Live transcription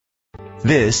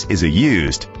This is a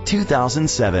used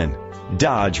 2007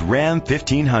 Dodge Ram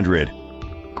 1500.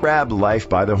 Grab life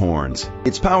by the horns.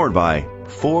 It's powered by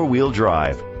four-wheel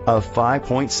drive, a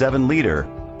 5.7-liter,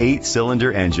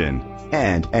 8-cylinder engine,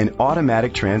 and an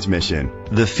automatic transmission.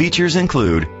 The features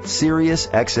include Sirius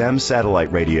XM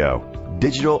satellite radio,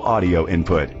 digital audio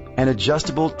input, an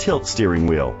adjustable tilt steering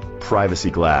wheel,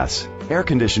 privacy glass, air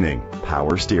conditioning,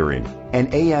 power steering,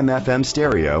 an AM/FM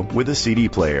stereo with a CD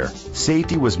player.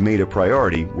 Safety was made a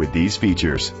priority with these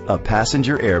features: a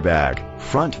passenger airbag,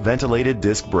 front ventilated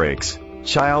disc brakes,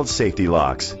 child safety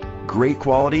locks. Great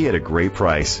quality at a great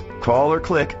price. Call or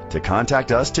click to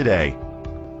contact us today.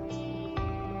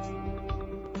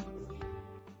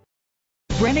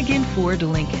 Brenengen Ford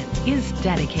Lincoln is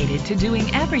dedicated to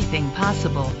doing everything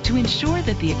possible to ensure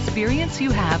that the experience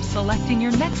you have selecting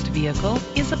your next vehicle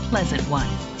is a pleasant one.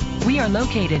 We are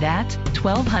located at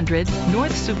 1200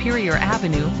 North Superior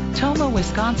Avenue, Tomah,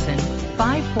 Wisconsin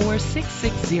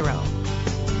 54660.